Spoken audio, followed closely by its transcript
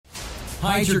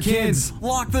hide your kids,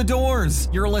 lock the doors.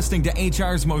 You're listening to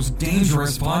HR's most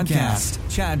dangerous podcast.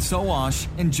 Chad Sowash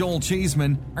and Joel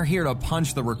Cheeseman are here to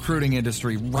punch the recruiting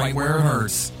industry right where it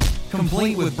hurts.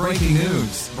 Complete with breaking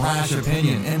news, brash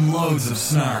opinion, and loads of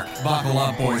snark. Buckle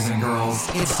up, boys and girls.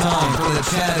 It's time for the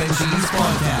Chad and Cheese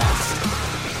Podcast.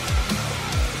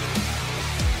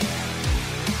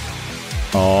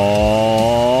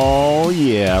 Oh,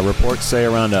 yeah. Reports say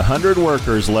around 100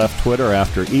 workers left Twitter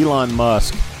after Elon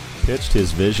Musk pitched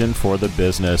his vision for the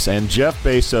business, and Jeff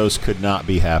Bezos could not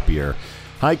be happier.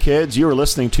 Hi, kids. You are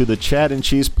listening to the Chad and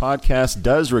Cheese Podcast,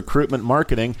 Does Recruitment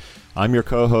Marketing. I'm your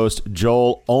co-host,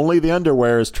 Joel. Only the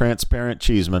underwear is transparent,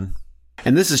 Cheeseman.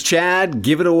 And this is Chad.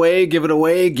 Give it away, give it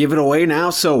away, give it away now,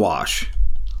 Sowash.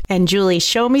 And Julie,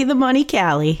 show me the money,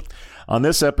 Callie. On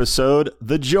this episode,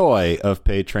 the joy of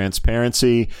pay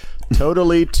transparency,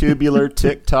 totally tubular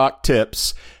TikTok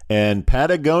tips, and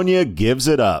Patagonia gives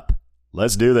it up.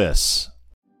 Let's do this.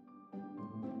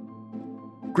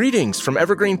 Greetings from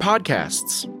Evergreen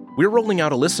Podcasts. We're rolling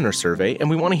out a listener survey, and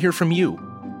we want to hear from you.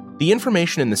 The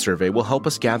information in the survey will help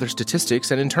us gather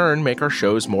statistics and in turn make our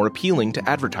shows more appealing to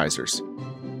advertisers.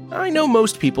 I know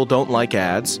most people don't like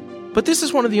ads, but this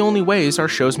is one of the only ways our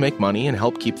shows make money and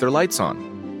help keep their lights on.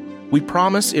 We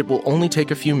promise it will only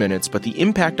take a few minutes, but the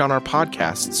impact on our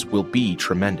podcasts will be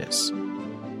tremendous.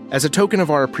 As a token of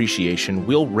our appreciation,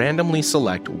 we'll randomly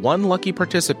select one lucky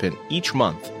participant each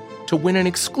month to win an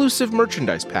exclusive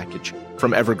merchandise package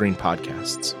from Evergreen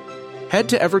Podcasts. Head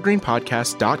to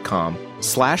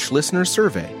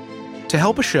evergreenpodcast.com/listenersurvey to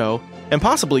help a show and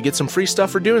possibly get some free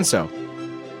stuff for doing so.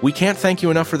 We can't thank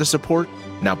you enough for the support.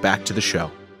 Now back to the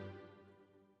show.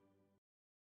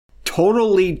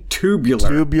 Totally tubular.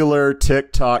 Tubular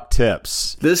TikTok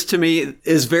tips. This to me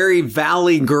is very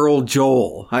Valley Girl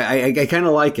Joel. I kind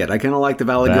of like it. I kind of like the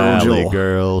Valley Girl Joel. Valley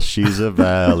Girl, she's a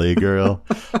Valley Girl.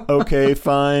 Okay,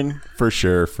 fine. For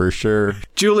sure.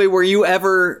 Julie, were you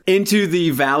ever into the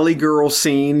Valley Girl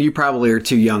scene? You probably are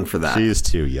too young for that. She's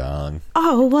too young.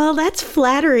 Oh, well, that's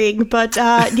flattering, but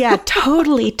yeah,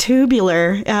 totally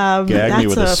tubular. That's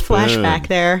with a spoon. Flashback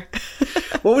there.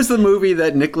 What was the movie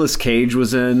that Nicolas Cage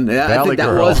was in? I think that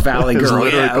Girl. was Valley Girl.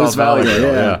 It was Valley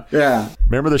Girl. Yeah.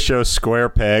 Remember the show Square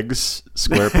Pegs?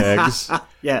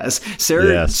 Yes.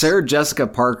 Sarah Jessica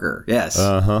Parker. Yes.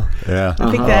 Yeah. I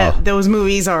think that those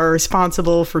movies are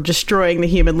responsible for destroying the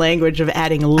human language of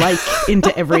adding like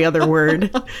into every other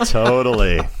word.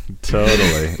 Totally.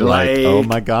 Like, oh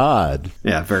my God.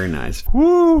 Yeah, very nice.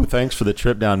 Woo. Thanks for the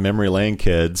trip down memory lane,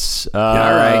 kids. All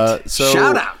right. So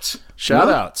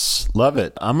Shout-outs. Love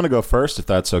it. I'm going to go first, if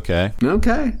that's okay.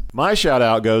 Okay. My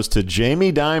shout-out goes to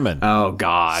Jamie Dimon. Oh,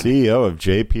 God. CEO of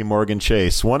J.P. Morgan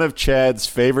Chase. One of Chad's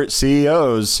favorite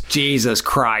CEOs. Jesus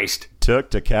Christ.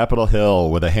 Took to Capitol Hill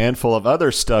with a handful of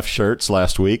other stuffed shirts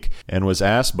last week and was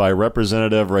asked by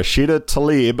Representative Rashida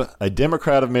Tlaib, a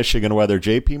Democrat of Michigan, whether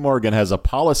J.P. Morgan has a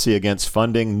policy against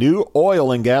funding new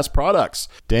oil and gas products.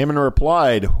 Damon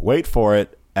replied, wait for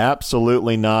it,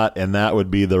 absolutely not, and that would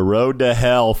be the road to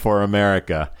hell for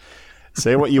America.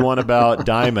 Say what you want about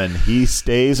Dimon, he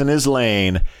stays in his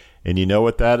lane, and you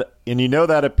know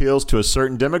that appeals to a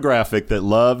certain demographic that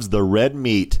loves the red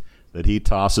meat that he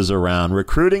tosses around.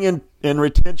 Recruiting and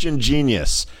retention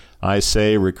genius. I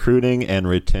say recruiting and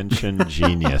retention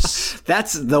genius.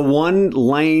 That's the one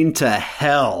lane to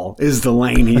hell is the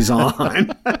lane he's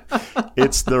on.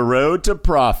 It's the road to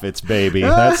profits, baby.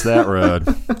 That's that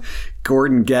road.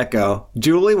 Gordon Gekko.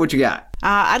 Julie, what you got?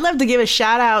 I'd love to give a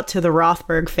shout out to the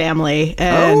Rothberg family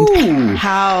and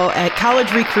how at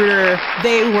College Recruiter,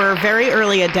 they were very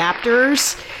early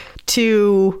adapters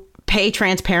to pay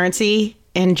transparency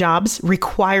in jobs,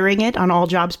 requiring it on all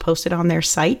jobs posted on their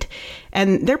site.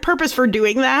 And their purpose for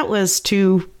doing that was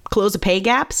to close the pay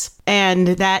gaps. And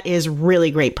that is really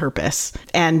great purpose.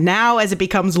 And now as it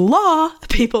becomes law,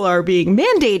 people are being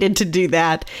mandated to do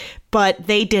that. But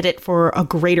they did it for a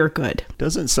greater good.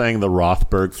 Doesn't saying the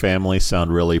Rothberg family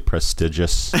sound really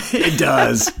prestigious? It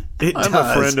does. I'm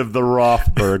a friend of the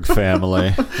Rothberg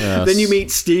family. Yes. Then you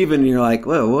meet Steven and you're like,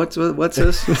 whoa, what's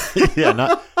this? Yeah,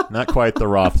 not quite the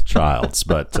Rothschilds,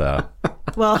 but...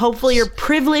 Well, hopefully you're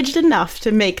privileged enough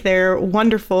to make their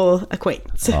wonderful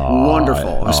acquaintance.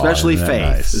 Wonderful. Especially Faith.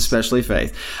 Nice. Especially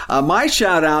Faith. My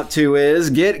shout out to is,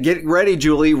 get ready,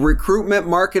 Julie,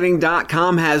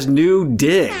 recruitmentmarketing.com has new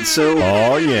digs. So,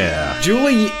 oh, yeah.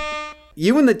 Julie,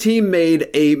 You and the team made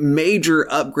a major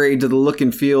upgrade to the look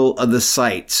and feel of the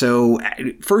site. So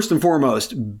first and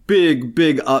foremost,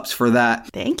 big ups for that.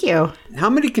 Thank you. How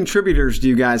many contributors do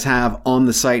you guys have on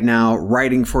the site now,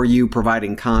 writing for you,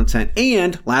 providing content?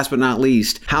 And last but not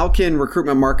least, how can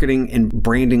recruitment marketing and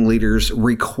branding leaders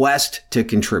request to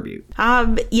contribute?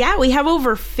 We have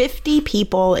over 50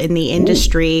 people in the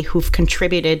industry who've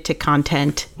contributed to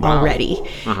content already.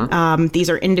 These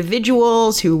are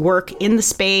individuals who work in the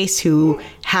space, who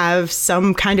have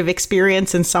some kind of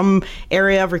experience in some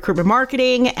area of recruitment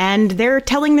marketing, and they're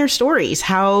telling their stories.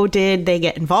 How did they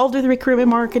get involved with recruitment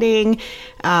marketing?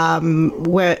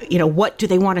 What do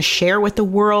they want to share with the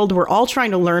world? We're all trying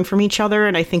to learn from each other,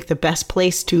 and I think the best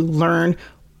place to learn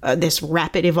this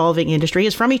rapid evolving industry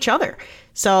is from each other.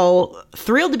 So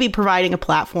thrilled to be providing a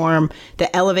platform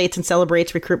that elevates and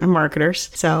celebrates recruitment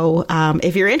marketers. So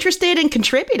if you're interested in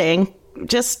contributing,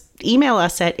 just email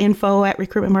us at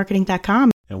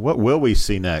info@recruitmentmarketing.com. And what will we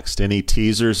see next? Any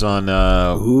teasers on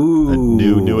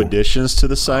new additions to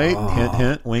the site? Hint,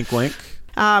 hint, wink, wink.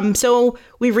 So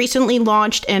we recently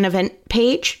launched an event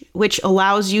page, which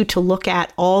allows you to look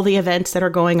at all the events that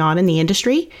are going on in the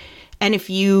industry. And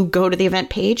if you go to the event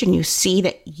page and you see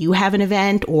that you have an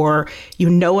event, or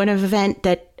you know an event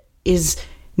that is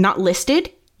not listed,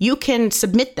 you can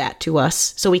submit that to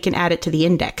us so we can add it to the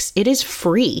index. It is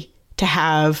free to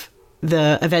have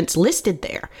the events listed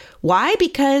there. Why?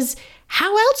 Because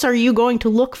how else are you going to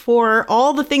look for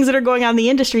all the things that are going on in the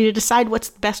industry to decide what's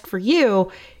best for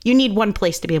you? You need one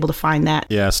place to be able to find that.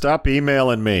 Yeah, stop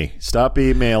emailing me. Stop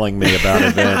emailing me about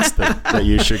events that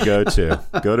you should go to.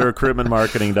 Go to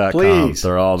recruitmentmarketing.com. Please.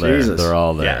 They're all there. Jesus. They're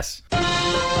all there. Yes.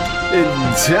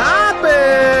 Topics!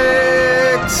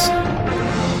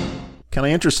 Can I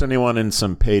interest anyone in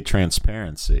some paid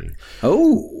transparency?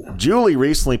 Oh. Julie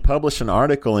recently published an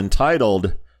article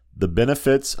entitled The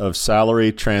Benefits of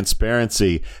Salary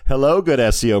Transparency. Hello, good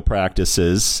SEO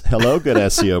practices. Hello, good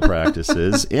SEO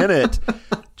practices. In it,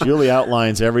 Julie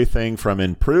outlines everything from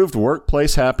improved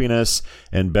workplace happiness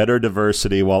and better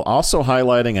diversity, while also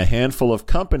highlighting a handful of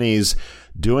companies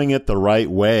doing it the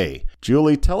right way.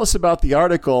 Julie, tell us about the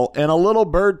article. And a little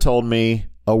bird told me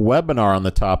a webinar on the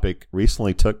topic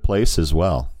recently took place as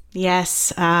well.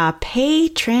 Yes, pay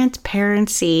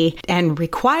transparency and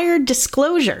required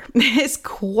disclosure is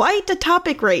quite a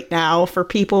topic right now for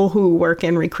people who work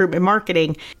in recruitment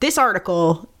marketing. This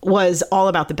article was all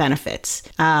about the benefits.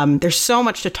 There's so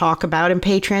much to talk about in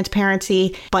pay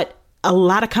transparency, but a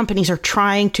lot of companies are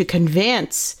trying to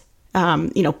convince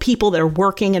people that are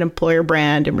working in employer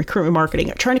brand and recruitment marketing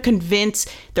are trying to convince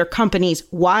their companies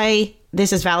why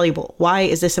this is valuable. Why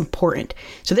is this important?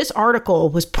 So this article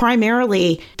was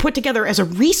primarily put together as a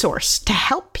resource to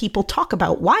help people talk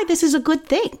about why this is a good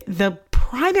thing. The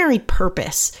primary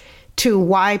purpose to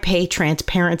why pay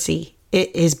transparency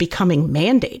is becoming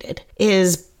mandated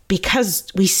is because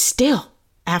we still,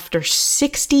 after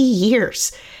 60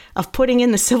 years of putting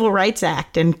in the Civil Rights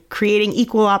Act and creating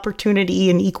equal opportunity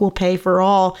and equal pay for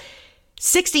all,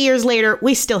 60 years later,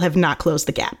 we still have not closed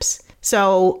the gaps.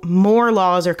 So more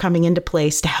laws are coming into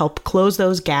place to help close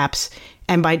those gaps.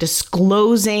 And by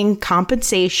disclosing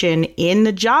compensation in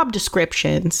the job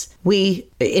descriptions, it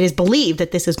is believed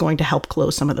that this is going to help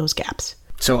close some of those gaps.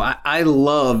 So I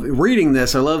love reading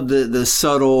this. I love the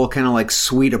subtle kind of like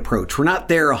sweet approach. We're not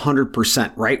there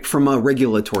 100%, right? From a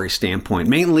regulatory standpoint.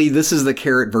 Mainly, this is the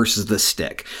carrot versus the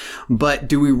stick. But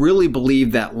do we really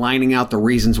believe that lining out the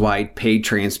reasons why paid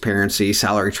transparency,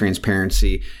 salary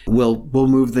transparency will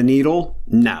move the needle?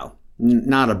 No.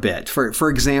 Not a bit. For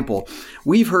example,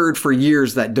 we've heard for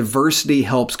years that diversity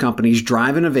helps companies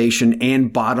drive innovation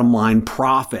and bottom line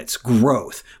profits,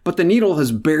 growth. But the needle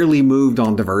has barely moved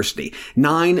on diversity.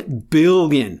 $9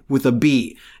 billion with a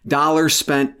B dollars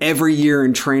spent every year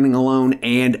in training alone,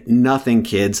 and nothing,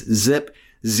 kids. Zip.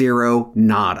 Zero,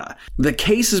 nada. The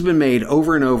case has been made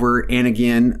over and over, and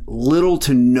again, little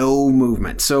to no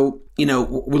movement. So,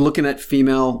 we're looking at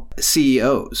female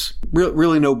CEOs.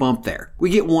 Really no bump there.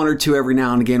 We get one or two every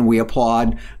now and again. We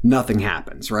applaud. Nothing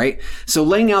happens, right? So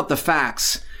laying out the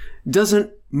facts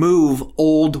doesn't move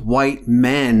old white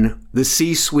men, the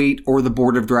C-suite or the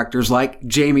board of directors like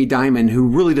Jamie Dimon, who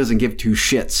really doesn't give two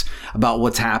shits about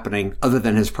what's happening other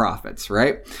than his profits,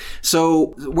 right?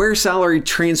 So where salary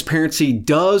transparency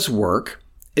does work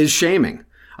is shaming.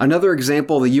 Another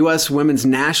example, the U.S. women's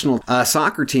national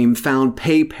soccer team found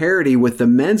pay parity with the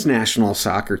men's national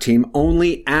soccer team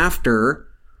only after,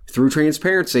 through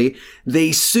transparency,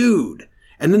 they sued.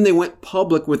 And then they went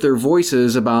public with their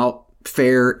voices about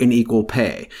fair and equal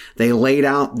pay. They laid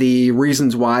out the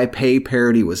reasons why pay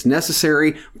parity was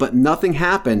necessary, but nothing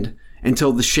happened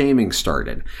until the shaming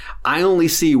started. I only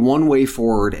see one way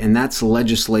forward, and that's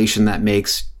legislation that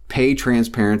makes pay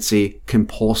transparency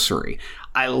compulsory.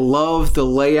 I love the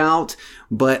layout,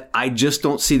 but I just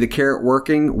don't see the carrot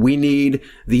working. We need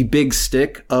the big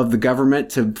stick of the government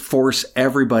to force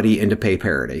everybody into pay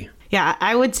parity. Yeah,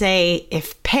 I would say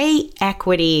if pay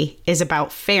equity is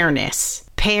about fairness,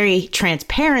 pay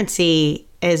transparency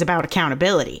is about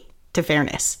accountability to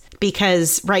fairness.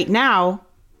 Because right now,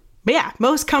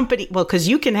 most companies, because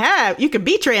you can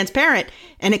be transparent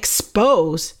and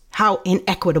expose how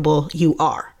inequitable you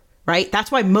are, right?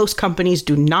 That's why most companies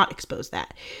do not expose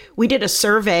that. We did a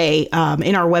survey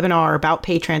in our webinar about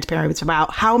pay transparency,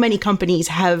 about how many companies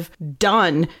have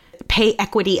done pay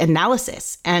equity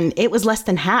analysis, and it was less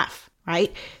than half,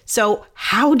 right? So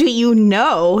how do you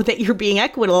know that you're being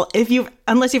equitable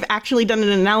unless you've actually done an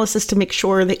analysis to make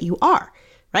sure that you are,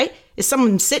 right? Is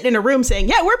someone sitting in a room saying,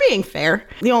 yeah, we're being fair?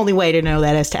 The only way to know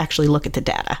that is to actually look at the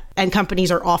data. And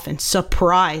companies are often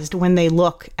surprised when they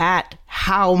look at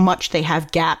how much they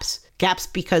have gaps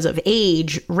because of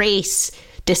age, race,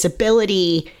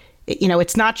 disability.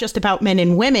 It's not just about men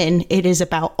and women. It is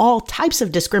about all types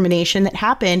of discrimination that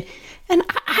happen. And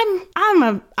I'm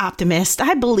an optimist.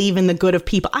 I believe in the good of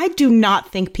people. I do not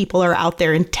think people are out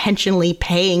there intentionally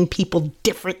paying people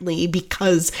differently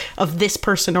because of this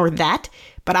person or that.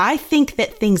 But I think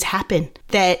that things happen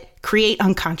that create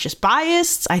unconscious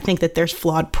bias. I think that there's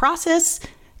flawed process,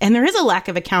 and there is a lack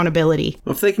of accountability.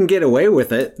 Well, if they can get away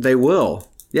with it, they will.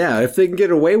 Yeah, if they can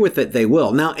get away with it, they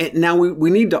will. Now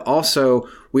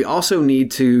we also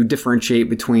need to differentiate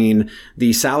between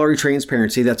the salary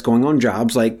transparency that's going on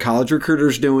jobs like College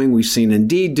Recruiter's doing, we've seen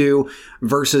Indeed do,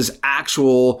 versus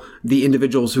the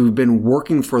individuals who've been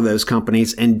working for those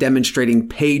companies and demonstrating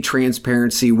pay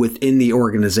transparency within the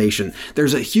organization.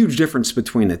 There's a huge difference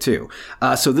between the two.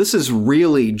 So this is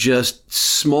really just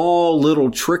small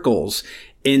little trickles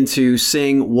into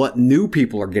seeing what new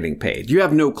people are getting paid. You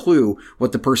have no clue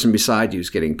what the person beside you is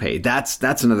getting paid.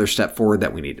 That's another step forward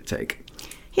that we need to take.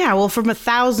 Yeah, well, from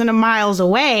 1,000 miles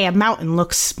away, a mountain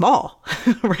looks small,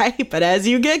 right? But as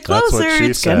you get closer,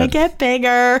 it's going to get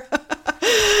bigger.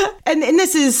 And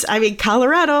this is,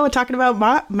 Colorado, talking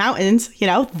about mountains,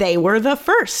 they were the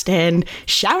first. And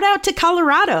shout out to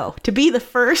Colorado to be the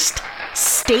first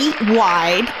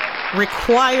statewide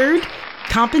required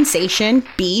compensation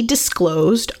be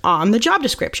disclosed on the job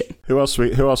description. Who else we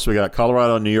got?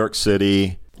 Colorado, New York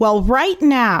City. Well, right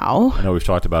now, I know we've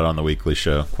talked about it on the weekly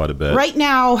show quite a bit. Right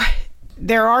now,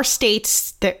 there are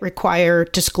states that require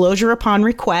disclosure upon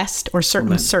request or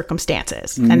certain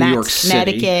circumstances. And that's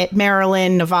Connecticut,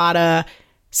 Maryland, Nevada,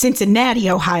 Cincinnati,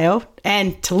 Ohio,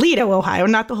 and Toledo, Ohio,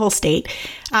 not the whole state.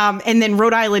 And then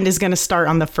Rhode Island is going to start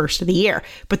on the first of the year.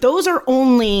 But those are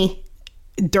only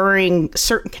during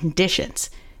certain conditions.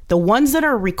 The ones that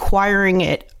are requiring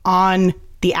it on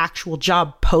the actual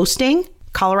job posting,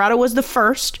 Colorado was the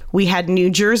first. We had New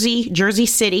Jersey, Jersey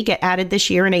City get added this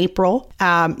year in April.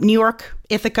 New York,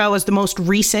 Ithaca was the most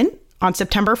recent on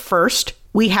September 1st.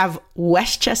 We have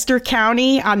Westchester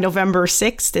County on November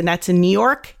 6th, and that's in New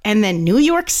York. And then New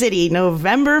York City,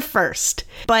 November 1st.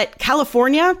 But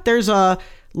California, there's a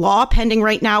law pending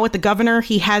right now with the governor.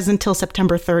 He has until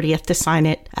September 30th to sign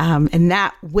it. And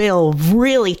that will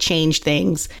really change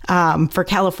things for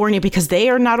California, because they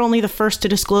are not only the first to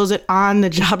disclose it on the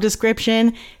job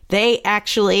description, they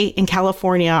actually, in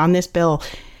California on this bill,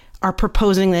 are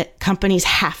proposing that companies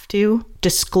have to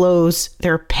disclose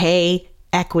their pay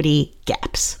equity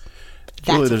gaps.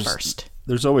 That's the first.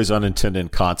 There's always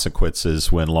unintended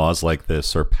consequences when laws like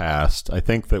this are passed. I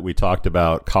think that we talked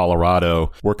about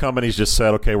Colorado, where companies just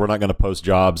said, okay, we're not going to post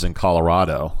jobs in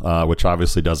Colorado, which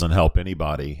obviously doesn't help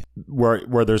anybody.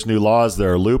 Where there's new laws,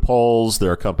 there are loopholes.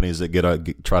 There are companies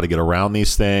that try to get around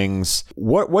these things.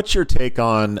 What's your take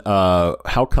on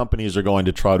how companies are going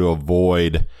to try to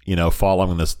avoid,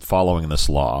 following this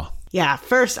law? Yeah,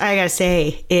 first I gotta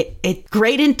say, it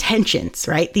great intentions,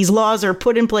 right? These laws are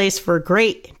put in place for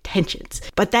great intentions,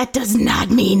 but that does not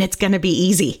mean it's gonna be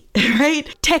easy, right?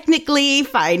 Technically,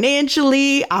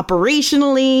 financially,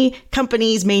 operationally,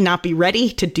 companies may not be ready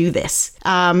to do this.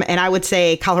 And I would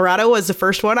say Colorado was the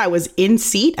first one. I was in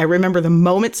seat. I remember the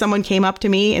moment someone came up to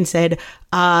me and said,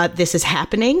 this is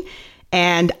happening.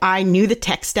 And I knew the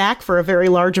tech stack for a very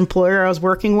large employer I was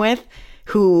working with,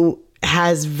 who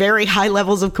has very high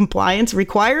levels of compliance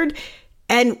required.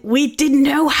 And we didn't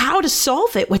know how to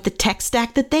solve it with the tech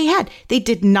stack that they had. They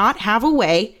did not have a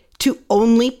way to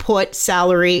only put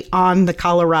salary on the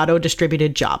Colorado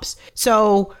distributed jobs.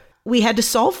 So we had to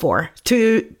solve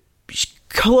to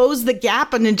close the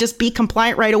gap and then just be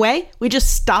compliant right away. We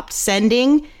just stopped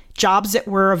sending jobs that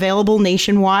were available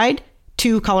nationwide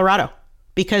to Colorado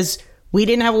because we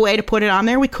didn't have a way to put it on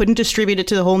there. We couldn't distribute it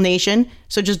to the whole nation.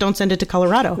 So just don't send it to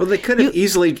Colorado. Well, they could have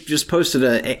easily just posted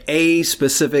a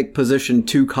specific position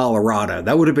to Colorado.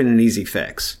 That would have been an easy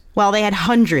fix. Well, they had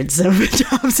hundreds of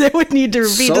jobs that would need to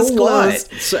be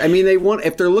disclosed. What? So, I mean,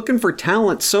 if they're looking for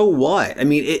talent, so what? I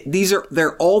mean,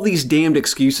 they're all these damned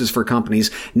excuses for companies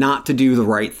not to do the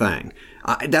right thing.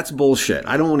 That's bullshit.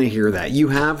 I don't want to hear that. You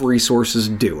have resources,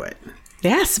 do it.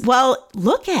 Yes. Well,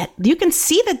 you can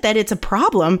see that it's a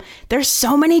problem. There's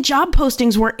so many job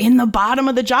postings where in the bottom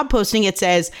of the job posting, it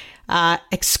says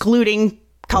excluding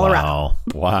Colorado.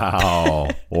 Wow.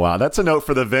 That's a note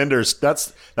for the vendors.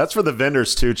 That's for the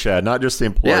vendors too, Chad, not just the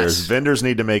employers. Yes. Vendors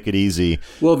need to make it easy.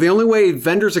 Well, the only way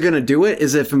vendors are going to do it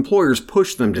is if employers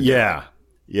push them to do it.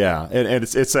 Yeah, and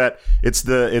it's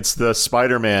the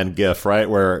Spider-Man gif, right,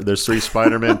 where there's three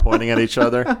Spider-Men pointing at each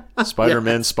other,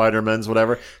 Spider-Men, Spider-Mens,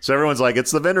 whatever. So everyone's like,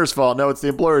 it's the vendor's fault. No, it's the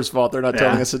employer's fault. They're not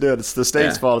telling us to do it. It's the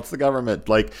state's fault. It's the government.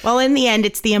 Well, in the end,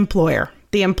 it's the employer.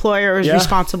 The employer is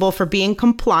responsible for being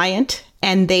compliant,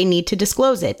 and they need to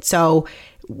disclose it. So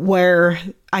where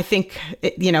I think,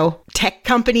 tech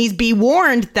companies be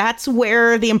warned, that's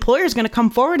where the employer is going to come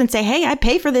forward and say, hey, I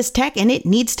pay for this tech and it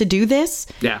needs to do this.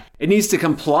 Yeah, it needs to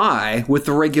comply with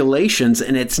the regulations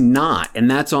and it's not. And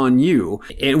that's on you.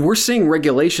 And we're seeing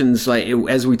regulations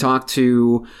as we talk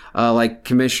to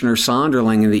Commissioner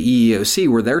Sonderling in the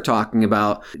EEOC, where they're talking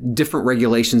about different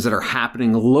regulations that are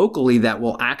happening locally that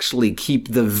will actually keep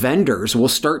the vendors, will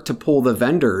start to pull the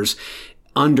vendors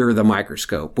under the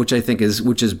microscope, which I think is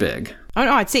big. Oh,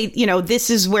 no, I'd say, this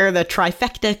is where the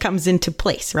trifecta comes into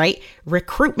place, right?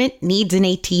 Recruitment needs an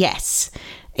ATS.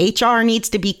 HR needs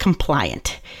to be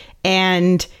compliant.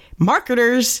 And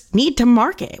marketers need to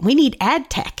market. We need ad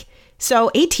tech.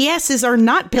 So ATSs are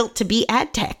not built to be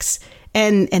ad techs.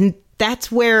 And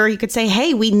that's where you could say,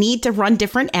 hey, we need to run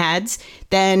different ads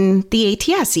than the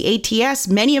ATS. The ATS,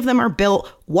 many of them are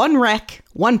built one rec,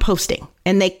 one posting.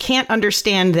 And they can't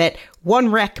understand that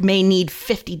one rec may need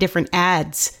 50 different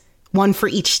ads, one for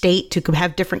each state to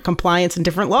have different compliance and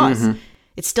different laws. Mm-hmm.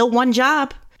 It's still one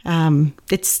job.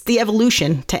 It's the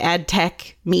evolution to ad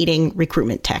tech meeting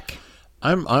recruitment tech.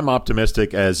 I'm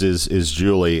optimistic, as is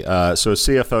Julie. So a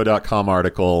CFO.com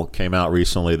article came out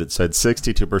recently that said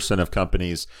 62% of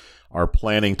companies are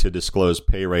planning to disclose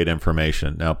pay rate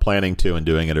information. Now, planning to and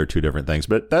doing it are two different things,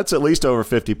 but that's at least over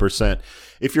 50%.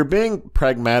 If you're being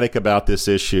pragmatic about this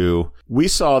issue, we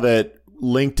saw that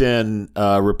LinkedIn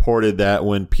reported that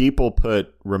when people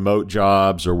put remote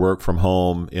jobs or work from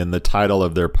home in the title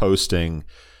of their posting,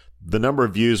 the number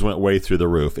of views went way through the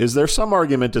roof. Is there some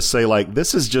argument to say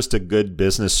this is just a good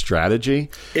business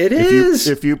strategy? It is.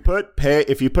 If you put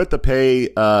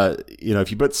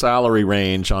salary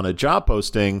range on a job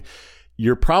posting,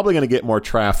 you're probably going to get more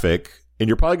traffic and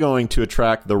you're probably going to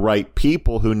attract the right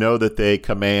people who know that they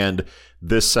command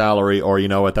this salary, or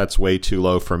that's way too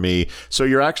low for me. So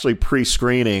you're actually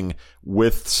pre-screening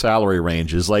with salary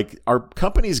ranges. Are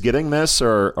companies getting this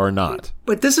or not?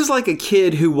 But this is like a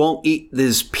kid who won't eat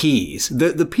his peas.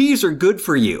 The peas are good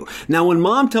for you. Now, when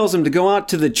mom tells him to go out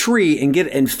to the tree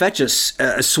and fetch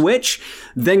a switch,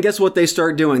 then guess what they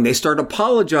start doing? They start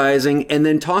apologizing and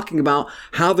then talking about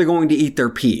how they're going to eat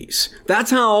their peas. That's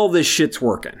how all this shit's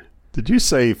working. Did you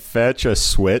say fetch a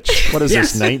switch? What is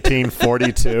this,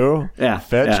 1942? Yeah.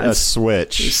 Fetch a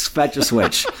switch. Fetch a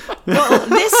switch. Well,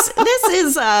 this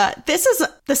is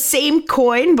the same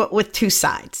coin, but with two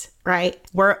sides, right?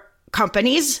 Where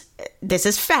companies, this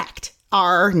is fact,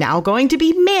 are now going to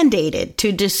be mandated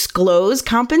to disclose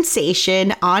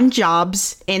compensation on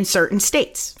jobs in certain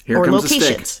states or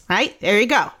locations, right? There you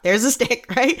go. There's a stick,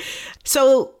 right?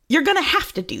 So you're going to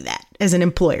have to do that as an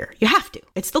employer. You have to.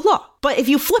 It's the law. But if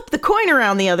you flip the coin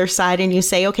around the other side and you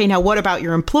say, okay, now what about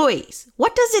your employees?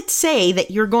 What does it say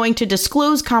that you're going to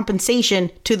disclose compensation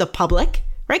to the public,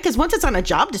 right? Because once it's on a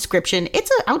job description,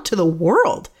 it's out to the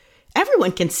world.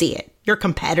 Everyone can see it. Your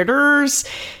competitors,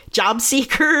 job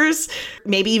seekers,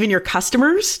 maybe even your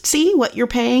customers see what you're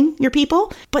paying your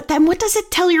people. But then what does it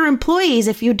tell your employees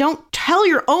if you don't tell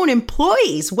your own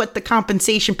employees what the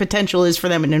compensation potential is for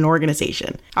them in an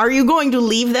organization? Are you going to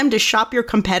leave them to shop your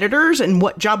competitors and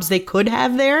what jobs they could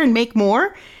have there and make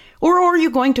more? Or are you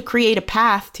going to create a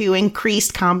path to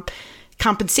increased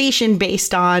compensation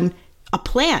based on a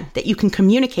plan that you can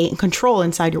communicate and control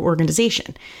inside your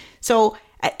organization? So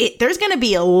there's going to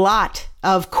be a lot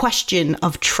of question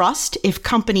of trust if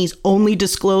companies only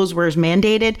disclose where it's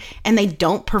mandated and they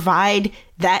don't provide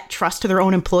that trust to their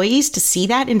own employees to see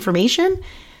that information.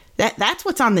 That's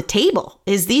what's on the table,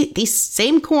 is these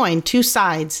same coin, two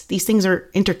sides. These things are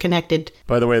interconnected.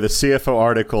 By the way, the CFO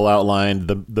article outlined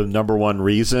the number one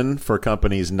reason for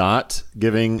companies not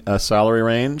giving a salary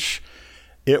range.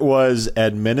 It was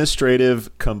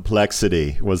administrative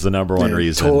complexity was the number one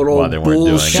reason why they weren't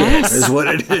doing it. Yes. Is what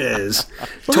it is.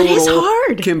 Well, it is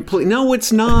hard. No,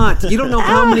 it's not. You don't know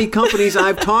how many companies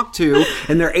I've talked to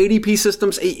and their ADP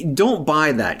systems. Don't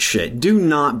buy that shit. Do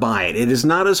not buy it. It is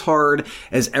not as hard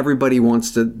as everybody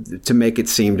wants to make it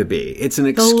seem to be. It's an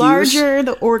excuse. The larger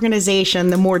the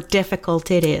organization, the more difficult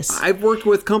it is. I've worked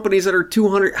with companies that are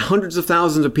 200, hundreds of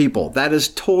thousands of people. That is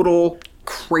total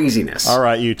craziness. All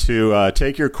right, you two,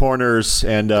 take your corners,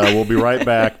 and we'll be right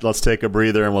back. Let's take a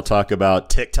breather, and we'll talk about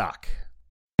TikTok.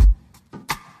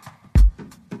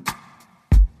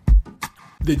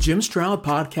 The Jim Stroud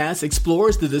Podcast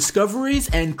explores the discoveries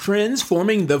and trends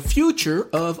forming the future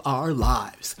of our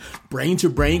lives.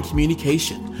 Brain-to-brain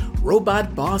communication,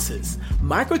 robot bosses,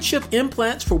 microchip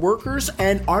implants for workers,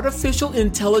 and artificial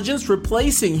intelligence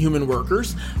replacing human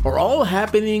workers are all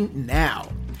happening now.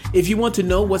 If you want to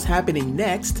know what's happening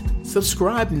next,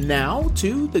 subscribe now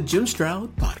to the Jim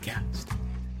Stroud Podcast.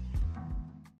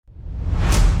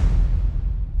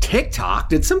 TikTok?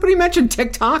 Did somebody mention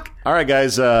TikTok? All right,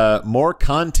 guys, more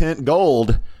content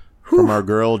gold from our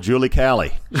girl, Julie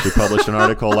Calley. She published an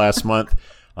article last month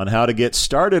on how to get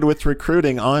started with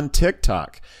recruiting on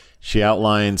TikTok. She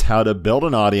outlines how to build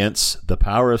an audience, the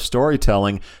power of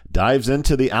storytelling, dives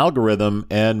into the algorithm,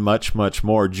 and much, much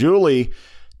more. Julie,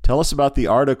 tell us about the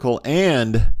article,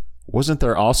 and wasn't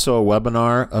there also a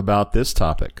webinar about this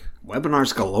topic?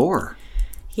 Webinars galore.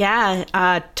 Yeah,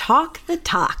 talk the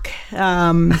talk.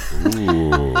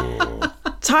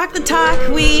 Talk the talk.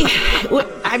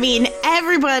 I mean,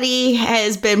 everybody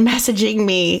has been messaging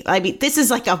me. I mean, this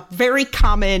is like a very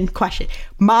common question.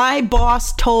 My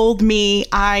boss told me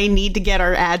I need to get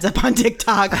our ads up on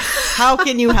TikTok. How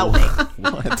can you help me?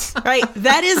 What? Right?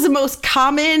 That is the most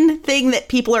common thing that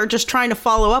people are just trying to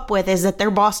follow up with, is that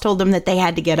their boss told them that they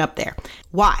had to get up there.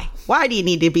 Why? Why do you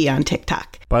need to be on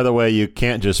TikTok? By the way, you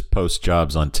can't just post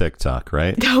jobs on TikTok,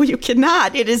 right? No, you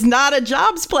cannot. It is not a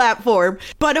jobs platform.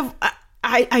 But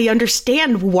I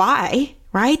understand why,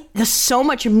 right? There's so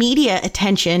much media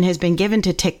attention has been given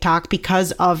to TikTok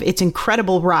because of its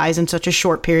incredible rise in such a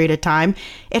short period of time.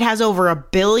 It has over 1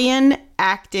 billion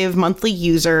active monthly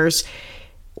users,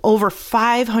 over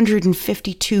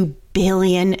 552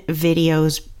 billion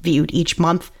videos viewed each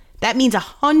month. That means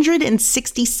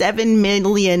 167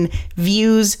 million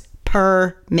views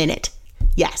per minute.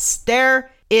 Yes,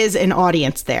 there is an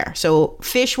audience there. So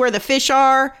fish where the fish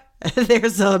are.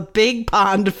 There's a big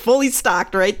pond fully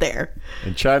stocked right there.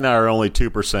 And Chad and I are only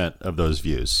 2% of those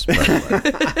views, by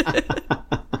the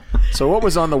way. So what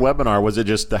was on the webinar? Was it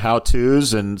just the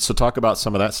how-tos? And so talk about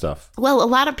some of that stuff. Well, a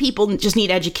lot of people just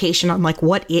need education on, like,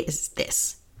 what is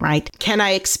this, right? Can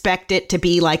I expect it to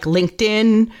be like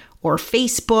LinkedIn or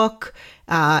Facebook?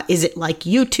 Is it like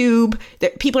YouTube?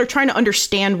 That people are trying to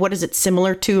understand, what is it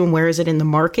similar to and where is it in the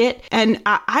market? And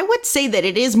I would say that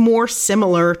it is more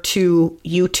similar to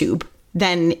YouTube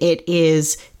than it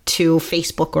is to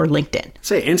Facebook or LinkedIn.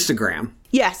 Say Instagram.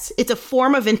 Yes, it's a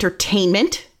form of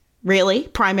entertainment, really.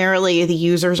 Primarily, the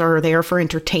users are there for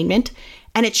entertainment.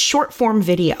 And it's short form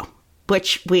video,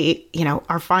 which we,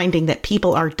 are finding that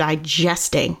people are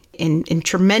digesting in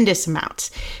tremendous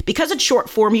amounts. Because it's short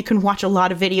form, you can watch a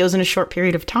lot of videos in a short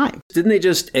period of time. Didn't they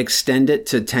just extend it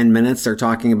to 10 minutes? They're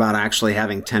talking about actually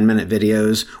having 10-minute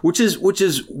videos, which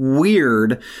is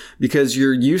weird because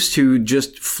you're used to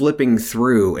just flipping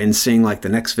through and seeing like the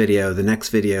next video, the next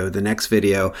video, the next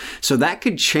video. So that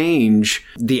could change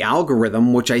the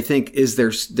algorithm, which I think is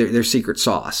their secret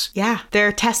sauce. Yeah,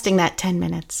 they're testing that 10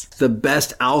 minutes. The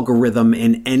best algorithm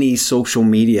in any social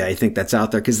media, I think, that's out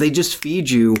there, because they just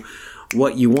feed you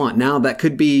what you want. Now, that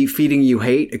could be feeding you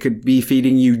hate. It could be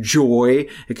feeding you joy.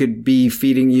 It could be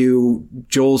feeding you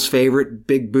Joel's favorite,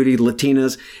 big booty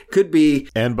Latinas. It could be...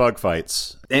 And bug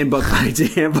fights. And bug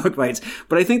fights. And bug fights.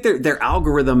 But I think their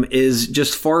algorithm is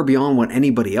just far beyond what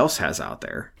anybody else has out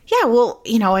there. Yeah, well,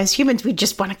 as humans, we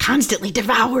just want to constantly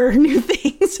devour new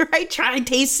things, right? Try and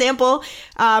taste, sample.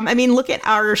 Look at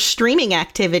our streaming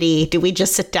activity. Do we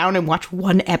just sit down and watch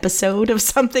one episode of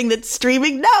something that's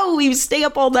streaming? No, we stay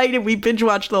up all night and we binge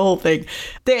watch the whole thing.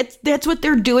 That's what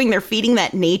they're doing. They're feeding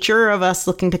that nature of us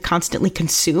looking to constantly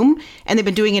consume. And they've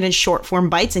been doing it in short form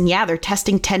bites. And yeah, they're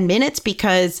testing 10 minutes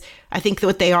because I think that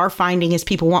what they are finding is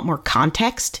people want more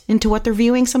context into what they're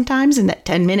viewing sometimes. And that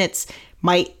 10 minutes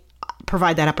might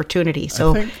provide that opportunity.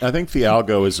 So I think the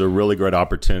algo is a really great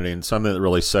opportunity and something that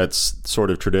really sets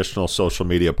sort of traditional social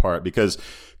media apart, because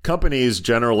companies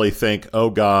generally think, oh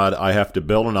God, I have to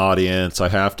build an audience. I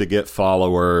have to get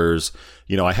followers.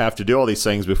 I have to do all these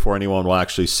things before anyone will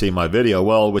actually see my video.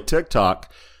 Well, with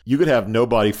TikTok, you could have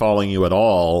nobody following you at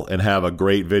all and have a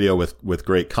great video with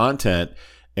great content,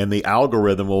 and the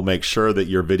algorithm will make sure that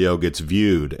your video gets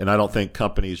viewed. And I don't think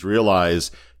companies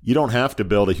realize you don't have to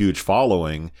build a huge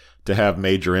following to have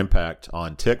major impact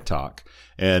on TikTok.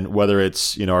 And whether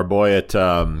it's, our boy at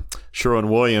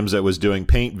Sherwin-Williams that was doing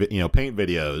paint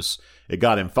videos, it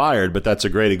got him fired. But that's a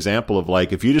great example of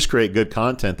if you just create good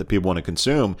content that people want to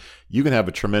consume, you can have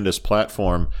a tremendous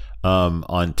platform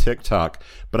on TikTok.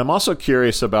 But I'm also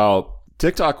curious about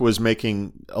TikTok was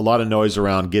making a lot of noise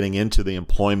around getting into the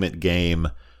employment game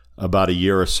about a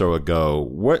year or so ago.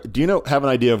 What do you have an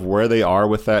idea of where they are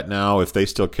with that now? If they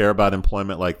still care about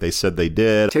employment like they said they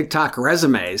did? TikTok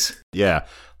resumes. Yeah.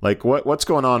 What's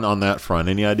going on that front?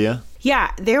 Any idea?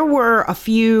 Yeah, there were a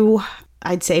few,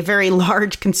 I'd say, very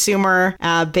large consumer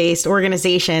based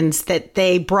organizations that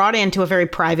they brought into a very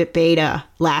private beta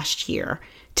last year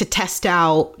to test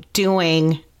out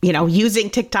using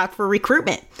TikTok for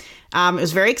recruitment. It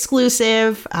was very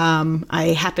exclusive.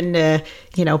 I happened to,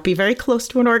 be very close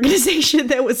to an organization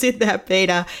that was in that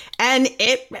beta, and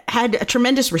it had a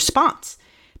tremendous response.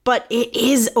 But it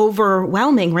is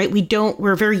overwhelming, right?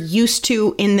 We're very used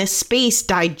to, in this space,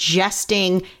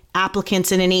 digesting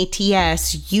applicants in an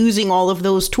ATS, using all of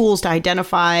those tools to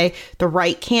identify the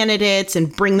right candidates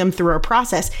and bring them through our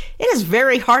process. It is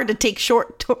very hard to take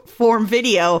short form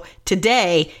video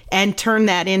today and turn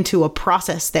that into a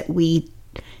process that we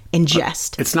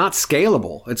ingest. It's not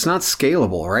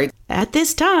scalable, right? At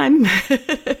this time.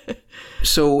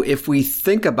 So if we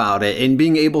think about it and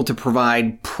being able to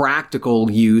provide practical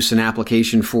use and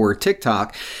application for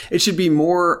TikTok, it should be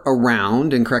more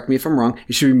around, and correct me if I'm wrong,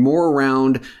 it should be more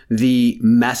around the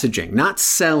messaging, not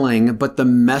selling, but the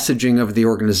messaging of the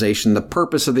organization, the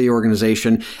purpose of the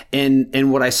organization.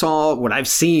 And what I've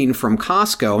seen from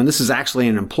Costco, and this is actually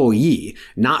an employee,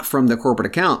 not from the corporate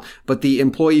account, but the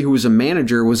employee who was a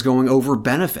manager was going over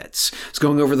benefits, was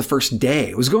going over the first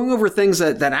day, was going over things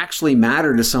that actually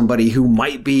matter to somebody who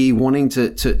might be wanting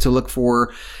to look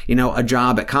for, a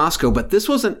job at Costco, but this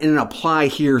wasn't an apply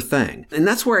here thing. And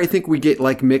that's where I think we get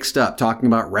mixed up talking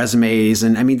about resumes.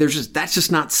 And that's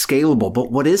just not scalable.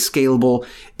 But what is scalable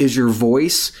is your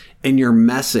voice and your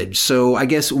message. So I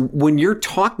guess when you're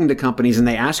talking to companies and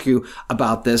they ask you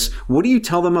about this, what do you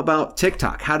tell them about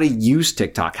TikTok? How to use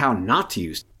TikTok, how not to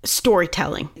use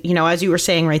storytelling. As you were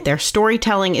saying right there,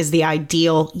 storytelling is the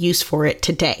ideal use for it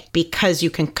today because you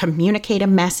can communicate a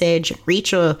message,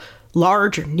 reach a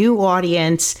large or new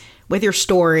audience with your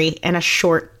story in a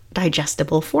short,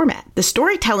 digestible format. The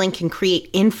storytelling can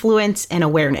create influence and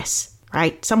awareness,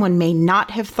 right? Someone may not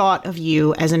have thought of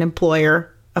you as an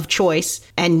employer of choice,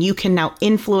 and you can now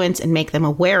influence and make them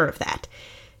aware of that.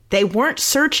 They weren't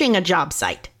searching a job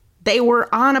site. They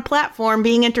were on a platform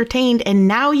being entertained, and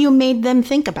now you made them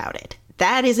think about it.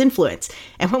 That is influence.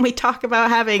 And when we talk about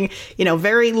having,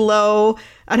 very low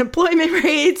unemployment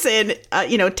rates and,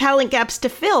 talent gaps to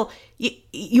fill,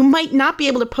 you might not be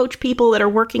able to poach people that are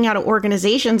working out of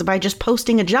organizations by just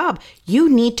posting a job. You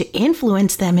need to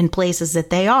influence them in places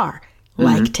that they are,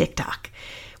 like TikTok,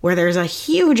 where there's a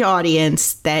huge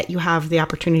audience that you have the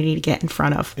opportunity to get in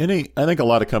front of. I think a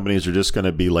lot of companies are just going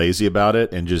to be lazy about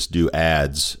it and just do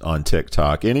ads on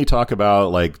TikTok. Any talk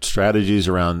about strategies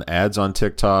around ads on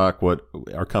TikTok? What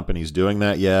are companies doing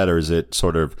that yet, or is it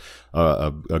sort of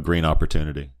a green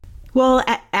opportunity? Well,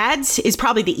 ads is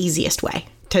probably the easiest way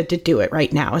to do it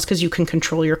right now, is because you can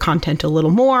control your content a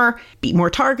little more, be more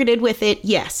targeted with it.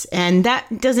 Yes. And that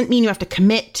doesn't mean you have to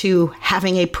commit to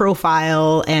having a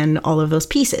profile and all of those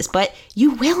pieces, but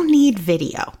you will need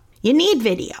video. You need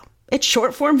video. It's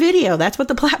short form video. That's what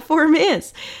the platform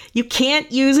is. You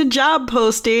can't use a job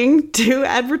posting to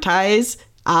advertise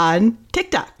on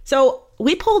TikTok. So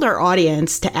we polled our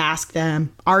audience to ask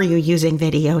them, are you using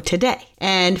video today?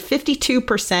 And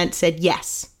 52% said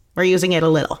yes, we're using it a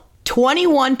little.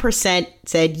 21%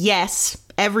 said yes,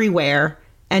 everywhere,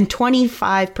 and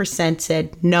 25%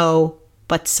 said no,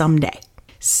 but someday.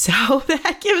 So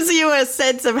that gives you a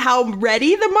sense of how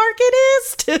ready the market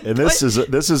is. And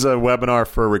this is a webinar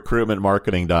for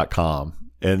recruitmentmarketing.com.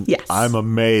 And yes. I'm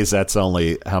amazed that's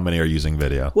only how many are using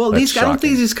video. Well, I don't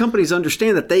think these companies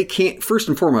understand that they can't, first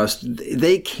and foremost,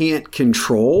 they can't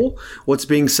control what's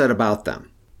being said about them.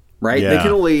 right? Yeah. They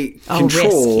can only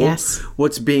control risk, yes.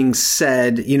 what's being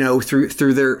said,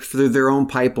 through their own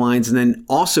pipelines, and then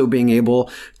also being able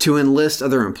to enlist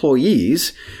other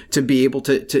employees to be able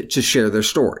to share their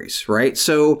stories, right?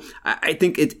 So I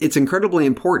think it's incredibly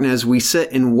important as we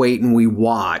sit and wait and we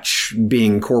watch,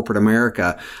 being corporate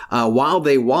America. While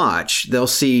they watch, they'll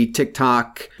see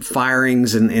TikTok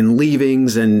firings and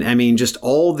leavings, and I mean just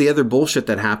all the other bullshit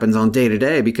that happens on day to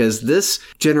day, because this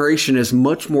generation is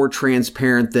much more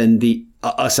transparent than the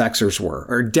us Xers were,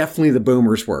 or definitely the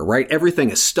boomers were, right?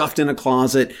 Everything is stuffed in a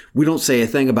closet. We don't say a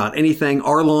thing about anything.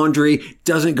 Our laundry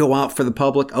doesn't go out for the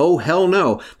public. Oh, hell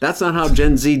no. That's not how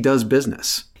Gen Z does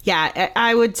business. Yeah,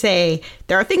 I would say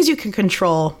there are things you can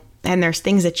control and there's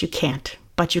things that you can't,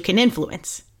 but you can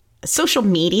influence. Social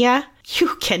media,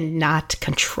 you cannot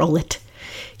control it.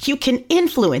 You can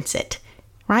influence it.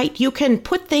 Right? You can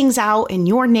put things out in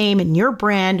your name and your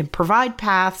brand and provide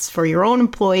paths for your own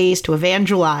employees to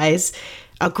evangelize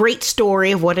a great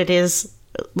story of what it is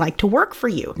like to work for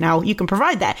you. Now, you can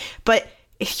provide that, but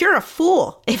if you're a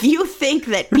fool, if you think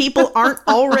that people aren't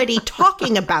already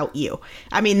talking about you,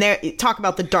 I mean, they talk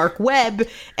about the dark web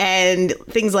and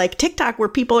things like TikTok where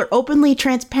people are openly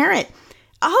transparent.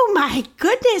 Oh my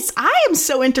goodness, I am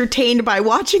so entertained by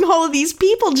watching all of these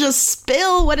people just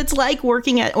spill what it's like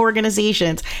working at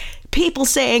organizations. People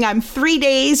saying, I'm 3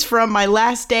 days from my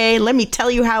last day. Let me tell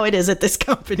you how it is at this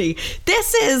company.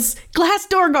 This is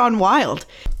Glassdoor gone wild.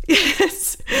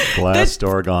 Yes.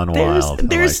 Glassdoor gone wild.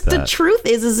 The truth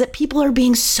is that people are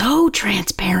being so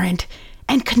transparent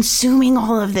and consuming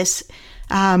all of this.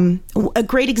 A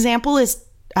great example is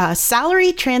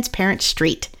Salary Transparent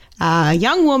Street. A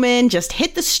young woman just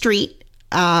hit the street.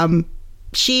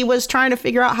 She was trying to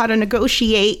figure out how to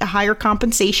negotiate a higher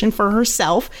compensation for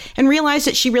herself and realized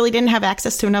that she really didn't have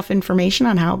access to enough information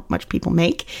on how much people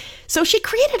make. So she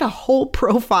created a whole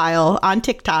profile on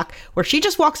TikTok where she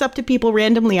just walks up to people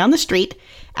randomly on the street,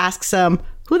 asks them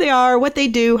who they are, what they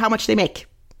do, how much they make.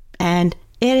 And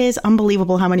it is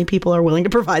unbelievable how many people are willing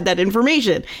to provide that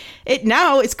information. It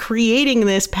now is creating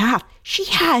this path. She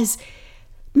has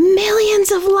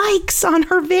millions of likes on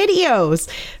her videos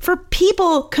for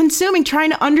people consuming, trying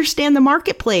to understand the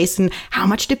marketplace and how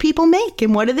much do people make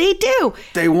and what do they do.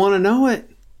 They want to know it.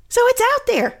 So it's out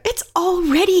there. It's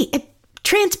already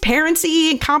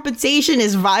transparency and compensation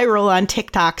is viral on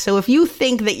TikTok. So if you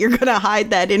think that you're going to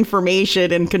hide that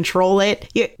information and control it,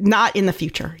 not in the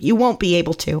future. You won't be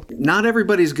able to. Not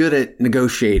everybody's good at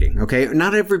negotiating, okay?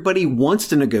 Not everybody wants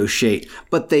to negotiate,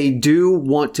 but they do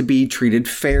want to be treated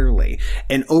fairly.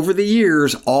 And over the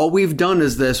years, all we've done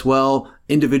is this,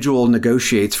 individual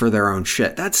negotiates for their own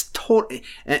shit. That's totally,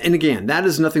 and again, that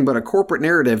is nothing but a corporate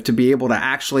narrative to be able to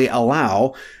actually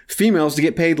allow females to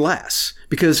get paid less,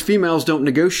 because females don't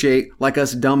negotiate like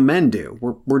us dumb men do.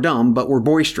 We're dumb, but we're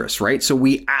boisterous, right? So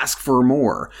we ask for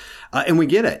more, and we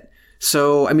get it.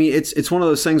 So, I mean, it's one of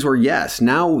those things where, yes,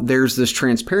 now there's this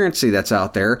transparency that's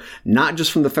out there, not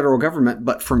just from the federal government,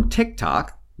 but from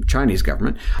TikTok, Chinese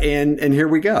government. And here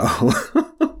we go.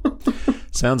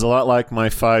 Sounds a lot like my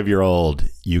 5-year-old.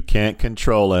 You can't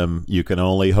control him. You can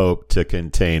only hope to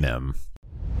contain him.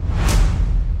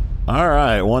 All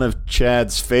right, one of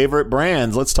Chad's favorite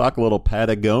brands. Let's talk a little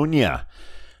Patagonia.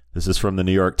 This is from the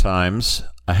New York Times.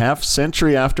 A half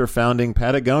century after founding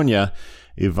Patagonia,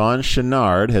 Yvon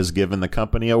Chouinard has given the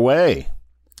company away.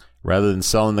 Rather than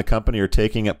selling the company or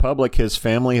taking it public, his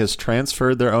family has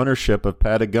transferred their ownership of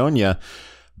Patagonia,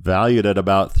 valued at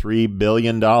about $3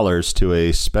 billion, to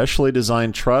a specially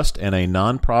designed trust and a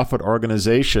nonprofit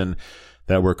organization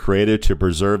that were created to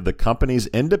preserve the company's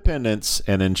independence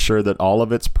and ensure that all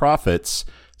of its profits,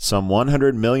 some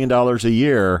 $100 million a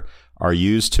year, are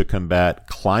used to combat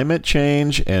climate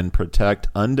change and protect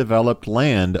undeveloped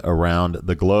land around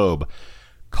the globe.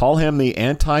 Call him the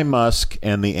anti-Musk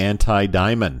and the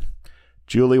anti-Diamond.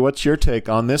 Julie, what's your take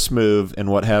on this move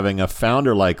and what having a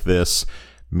founder like this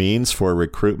means for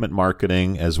recruitment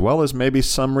marketing, as well as maybe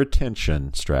some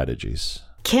retention strategies?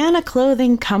 Can a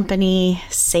clothing company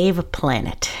save a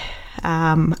planet?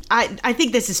 I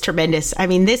think this is tremendous. I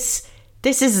mean, this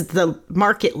is the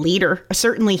market leader.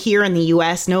 Certainly here in the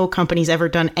U.S., no company's ever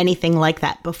done anything like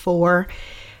that before.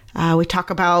 We talk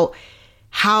about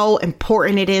how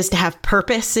important it is to have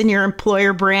purpose in your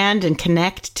employer brand and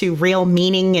connect to real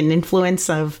meaning and influence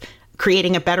of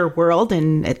creating a better world,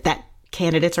 and that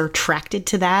candidates are attracted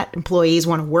to that. Employees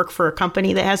want to work for a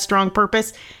company that has strong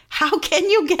purpose. How can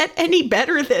you get any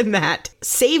better than that?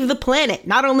 Save the planet.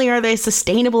 Not only are they a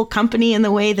sustainable company in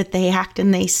the way that they act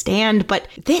and they stand, but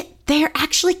they're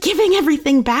actually giving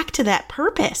everything back to that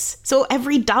purpose. So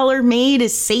every dollar made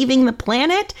is saving the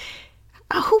planet.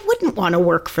 Who wouldn't want to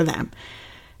work for them?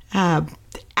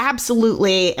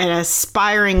 absolutely an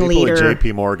aspiring People leader. at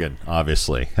JP Morgan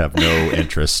obviously have no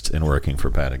interest in working for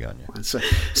Patagonia.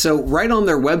 So right on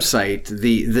their website,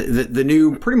 the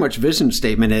new pretty much vision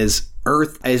statement is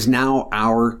Earth is now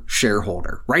our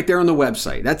shareholder. Right there on the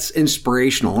website. That's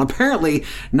inspirational. And apparently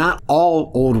not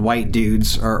all old white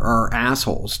dudes are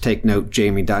assholes. Take note,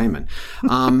 Jamie Dimon.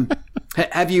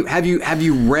 Have you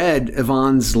read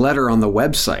Yvonne's letter on the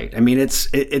website? I mean,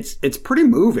 it's pretty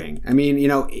moving. I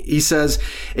mean, he says,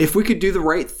 if we could do the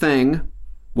right thing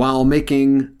while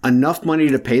making enough money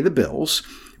to pay the bills,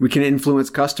 we can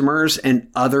influence customers and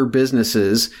other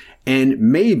businesses and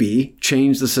maybe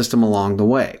change the system along the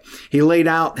way. He laid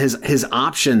out his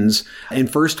options,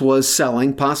 and first was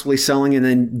possibly selling and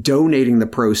then donating the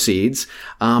proceeds.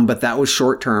 But that was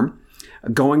short term.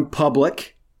 Going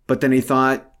public. But then he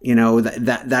thought,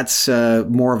 that's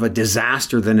more of a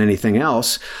disaster than anything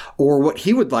else, or what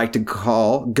he would like to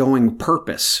call going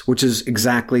purpose, which is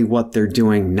exactly what they're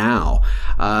doing now.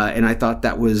 And I thought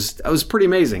that was pretty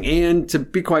amazing. And to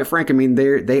be quite frank, I mean,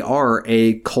 they are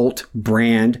a cult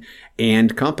brand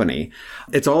and company.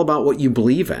 It's all about what you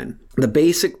believe in. The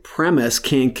basic premise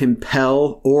can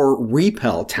compel or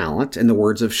repel talent, in the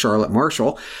words of Charlotte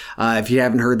Marshall. If you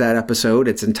haven't heard that episode,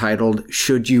 it's entitled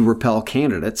 "Should You Repel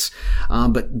Candidates?"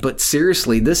 But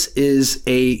seriously, this is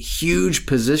a huge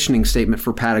positioning statement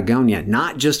for Patagonia,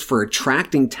 not just for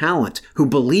attracting talent who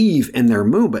believe in their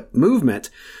movement,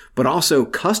 but also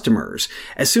customers.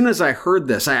 As soon as I heard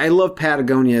this, I love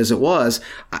Patagonia as it was.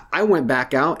 I went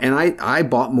back out and I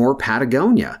bought more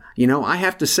Patagonia. I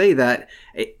have to say that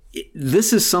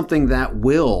this is something that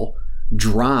will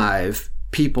drive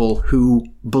people who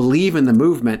believe in the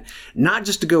movement, not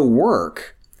just to go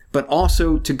work, but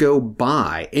also to go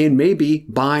buy and maybe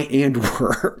buy and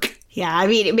work. Yeah, I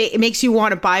mean, it makes you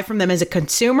want to buy from them as a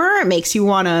consumer. It makes you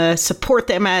want to support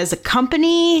them as a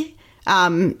company.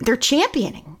 They're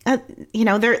championing.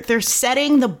 They're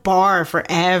setting the bar for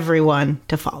everyone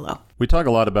to follow. We talk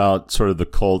a lot about sort of the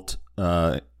cult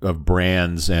of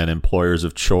brands and employers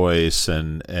of choice,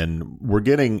 and we're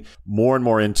getting more and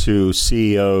more into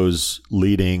CEOs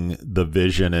leading the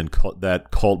vision and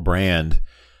that cult brand.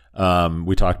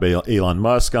 We talked about Elon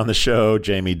Musk on the show,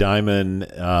 Jamie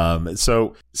Dimon.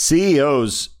 So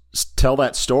CEOs tell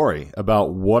that story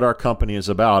about what our company is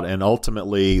about, and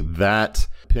ultimately that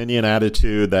opinion,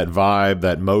 attitude, that vibe,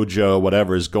 that mojo,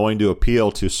 whatever, is going to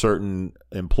appeal to a certain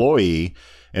employee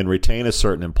and retain a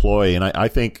certain employee. And I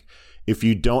think if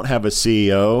you don't have a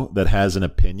CEO that has an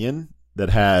opinion, that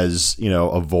has,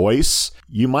 a voice,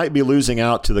 you might be losing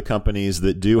out to the companies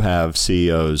that do have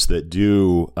CEOs that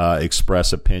do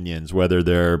express opinions, whether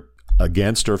they're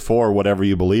against or for whatever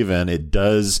you believe in. It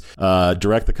does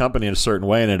direct the company in a certain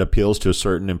way, and it appeals to a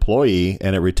certain employee,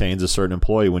 and it retains a certain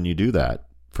employee when you do that,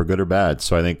 for good or bad.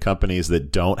 So I think companies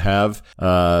that don't have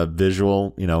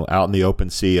visual, out in the open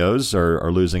CEOs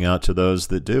are losing out to those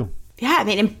that do. Yeah, I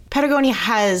mean, and Patagonia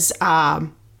has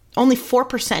only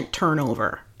 4%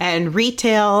 turnover, and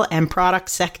retail and product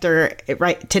sector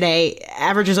right today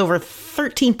averages over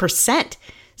 13%.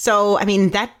 So, I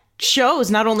mean, that shows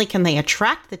not only can they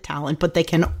attract the talent, but they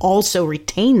can also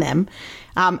retain them.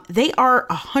 They are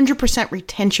 100%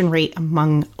 retention rate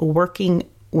among working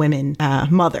women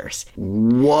mothers.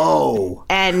 Whoa.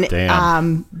 And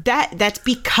that's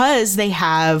because they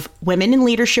have women in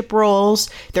leadership roles.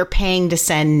 They're paying to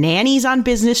send nannies on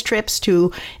business trips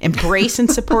to embrace and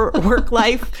support work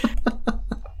life.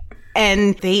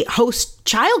 And they host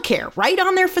childcare right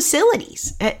on their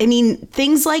facilities. I mean,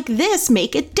 things like this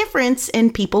make a difference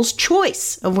in people's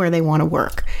choice of where they want to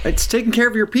work. It's taking care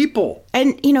of your people.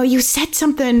 And, you said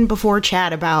something before,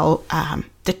 Chad, about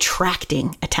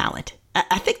attracting a talent.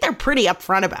 I think they're pretty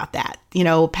upfront about that.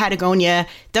 Patagonia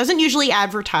doesn't usually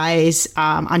advertise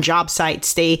on job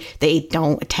sites. They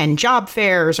don't attend job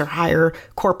fairs or hire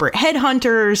corporate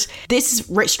headhunters. This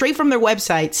straight from their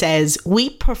website says, we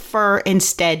prefer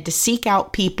instead to seek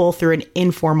out people through an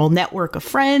informal network of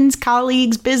friends,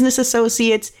 colleagues, business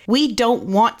associates. We don't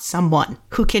want someone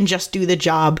who can just do the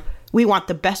job. We want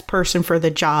the best person for the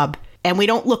job. And we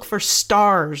don't look for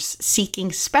stars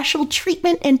seeking special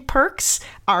treatment and perks.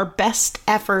 Our best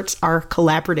efforts are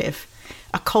collaborative,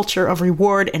 a culture of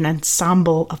reward and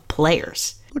ensemble of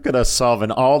players. Look at us solving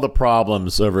all the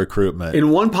problems of recruitment. In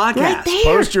one podcast. Right there.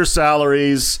 Post your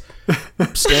salaries,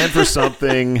 stand for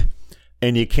something,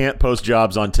 and you can't post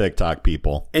jobs on TikTok,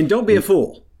 people. And don't be a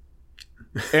fool.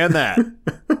 And that.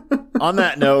 On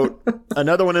that note,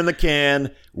 another one in the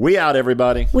can. We out,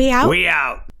 everybody. We out. We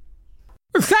out.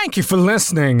 Thank you for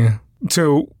listening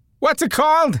to, what's it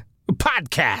called? A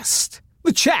podcast.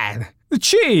 The Chad. The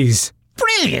Cheese.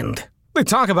 Brilliant. They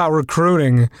talk about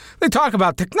recruiting. They talk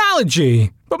about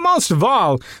technology. But most of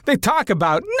all, they talk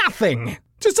about nothing.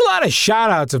 Just a lot of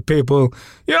shout-outs of people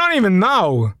you don't even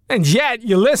know. And yet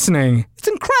you're listening. It's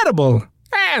incredible.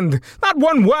 And not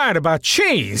one word about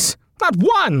cheese. Not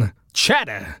one.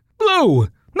 Cheddar, blue,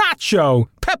 nacho,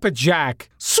 pepper jack,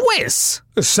 Swiss.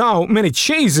 So many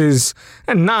cheeses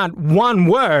and not one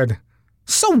word.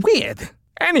 So weird.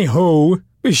 Anywho,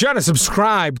 be sure to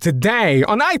subscribe today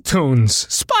on iTunes,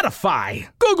 Spotify,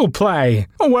 Google Play,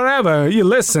 or wherever you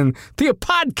listen to your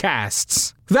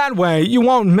podcasts. That way you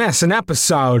won't miss an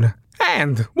episode.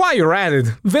 And while you're at it,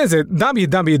 visit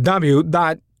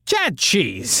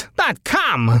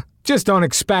www.chadcheese.com. Just don't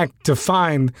expect to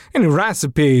find any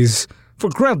recipes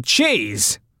for grilled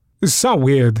cheese. It's so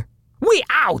weird. We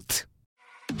out!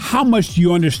 How much do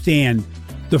you understand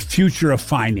the future of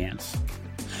finance?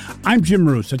 I'm Jim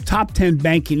Roos, a top 10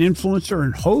 banking influencer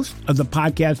and host of the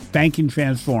podcast Banking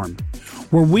Transformed,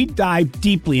 where we dive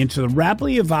deeply into the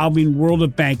rapidly evolving world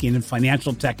of banking and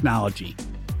financial technology.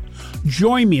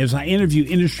 Join me as I interview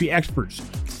industry experts,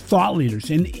 thought leaders,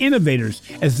 and innovators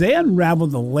as they unravel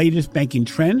the latest banking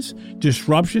trends,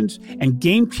 disruptions, and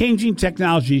game-changing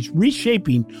technologies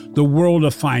reshaping the world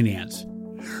of finance.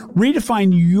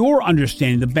 Redefine your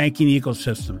understanding of the banking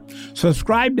ecosystem.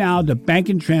 Subscribe now to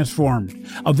Banking Transformed,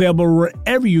 available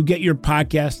wherever you get your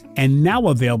podcasts and now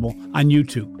available on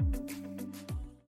YouTube.